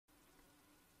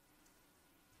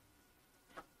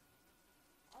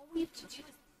we have to do is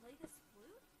play this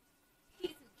flute?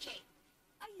 Piece of cake.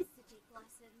 I used to take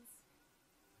lessons.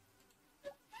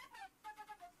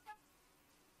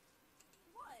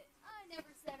 What? I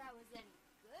never said I was any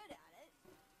good at it.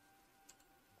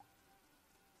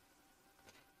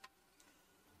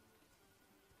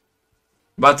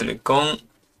 Battle con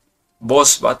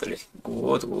Boss Battle.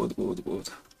 Good, good, good, good.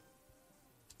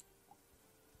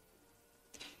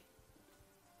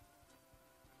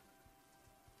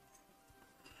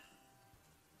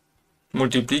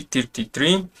 Multiply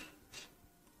 33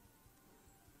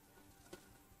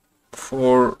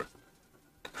 for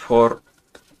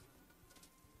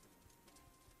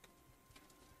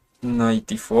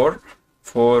 94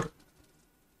 for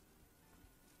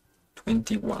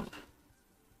 21.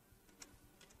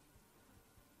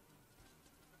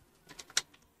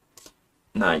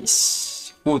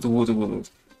 Nice. Good, good, good.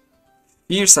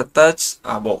 First attach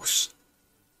a box.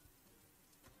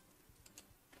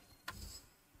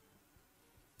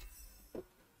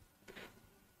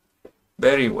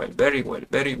 Very well, very well,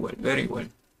 very well, very well.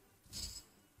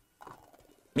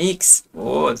 Mix.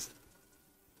 Good.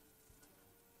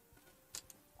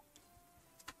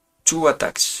 2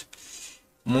 attacks.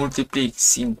 Multiply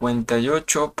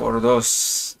 58 por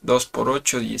 2. 2 por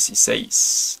 8,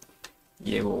 16.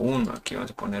 Llevo 1. Aquí vamos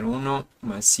a poner 1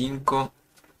 más 5.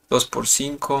 2 por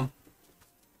 5.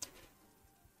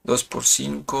 2 por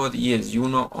 5, 10 y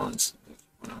 1, 11.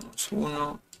 Ponemos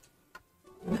 1.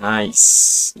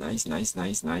 Nice. Nice, nice,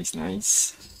 nice, nice,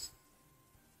 nice.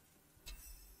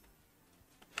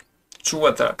 2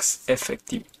 attacks.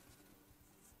 Effective.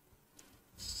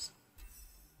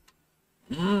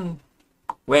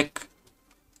 Whack.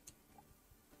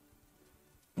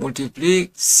 Multiply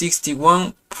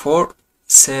 61 for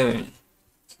 7.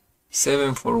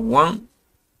 7 for 1.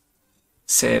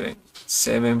 7.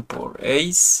 7 por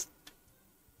 8.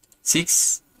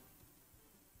 6.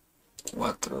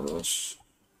 4, 2.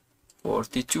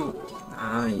 42.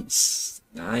 Nice.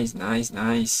 Nice, nice,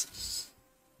 nice.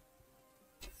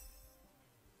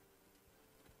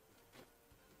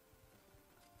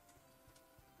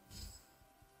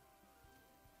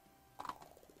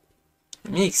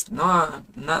 Mixed, no,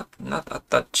 not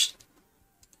attached.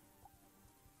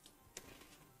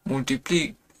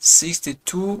 Multiply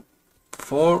 62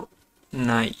 for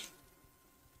 9.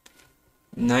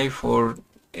 9 for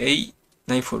 8,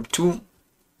 9 for 2.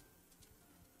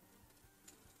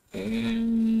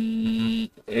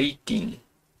 18.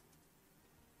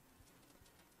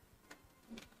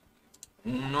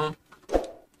 1.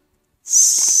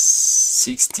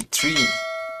 63.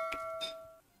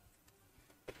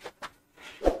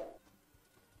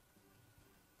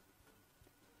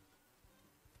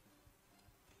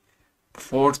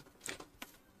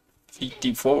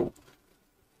 54.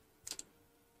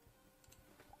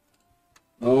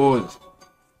 Good.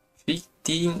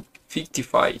 15,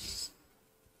 55.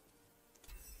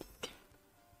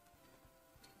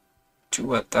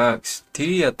 2 attacks,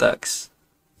 3 attacks.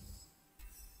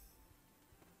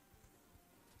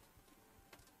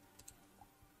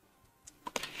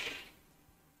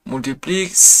 Multiply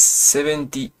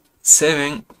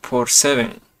 77 for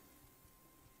 7.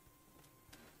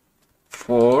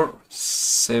 4,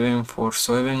 7 for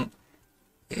 7,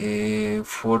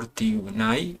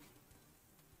 49.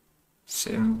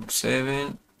 7,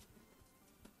 7.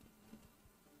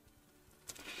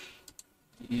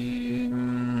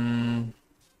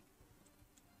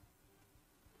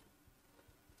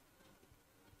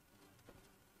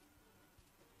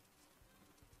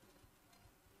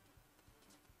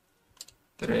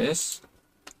 3.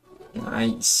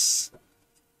 Nice.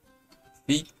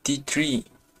 53.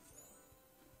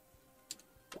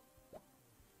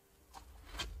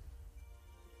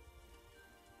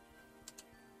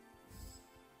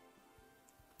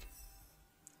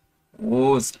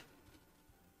 Good.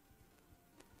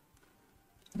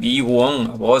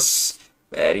 B1, boss.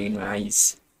 Very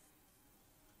nice.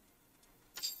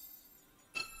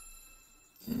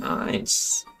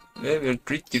 Nice. Level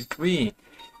 33.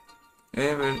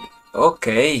 Level.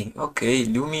 Okay.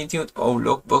 Lumination of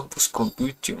Lockbox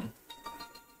Computation.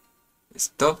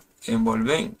 Stop.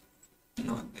 Envolven.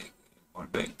 No,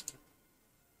 envolven.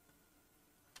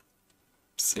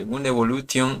 Segunda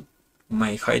evolution.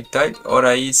 My high type.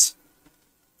 Ahora is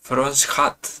Frost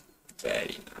Hat.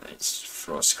 Very nice.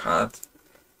 Frost Hat.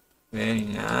 Very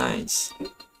nice.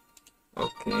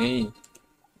 Okay.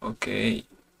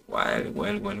 Well.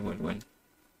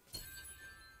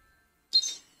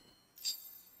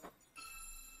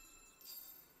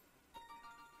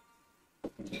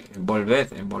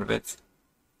 Envolved.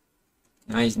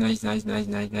 Nice.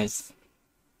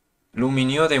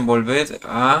 Luminio de envolved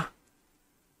a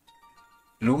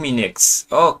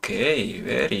Luminex. Okay,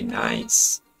 very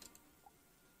nice.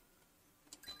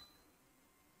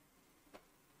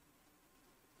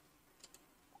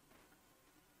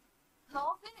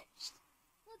 All finished.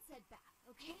 Let's head back,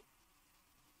 okay?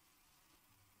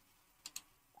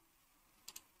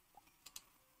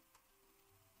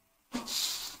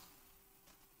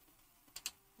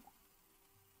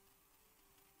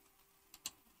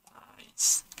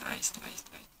 Nice, nice, nice,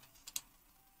 nice.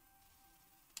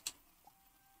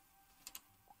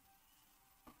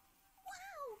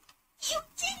 Wow! You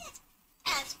did it!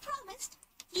 As promised,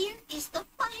 here is the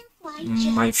firefly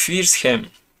gem. My first hem.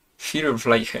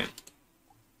 Firefly hem.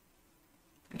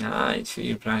 Nice,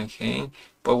 firefly hem.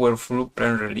 Powerful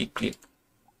plan reliquary.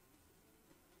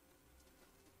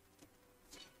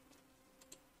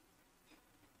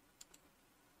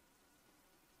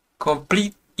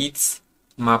 Complete its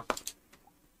map.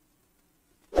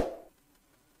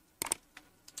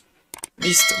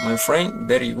 Listo, my friend,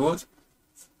 very good.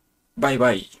 Bye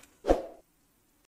bye.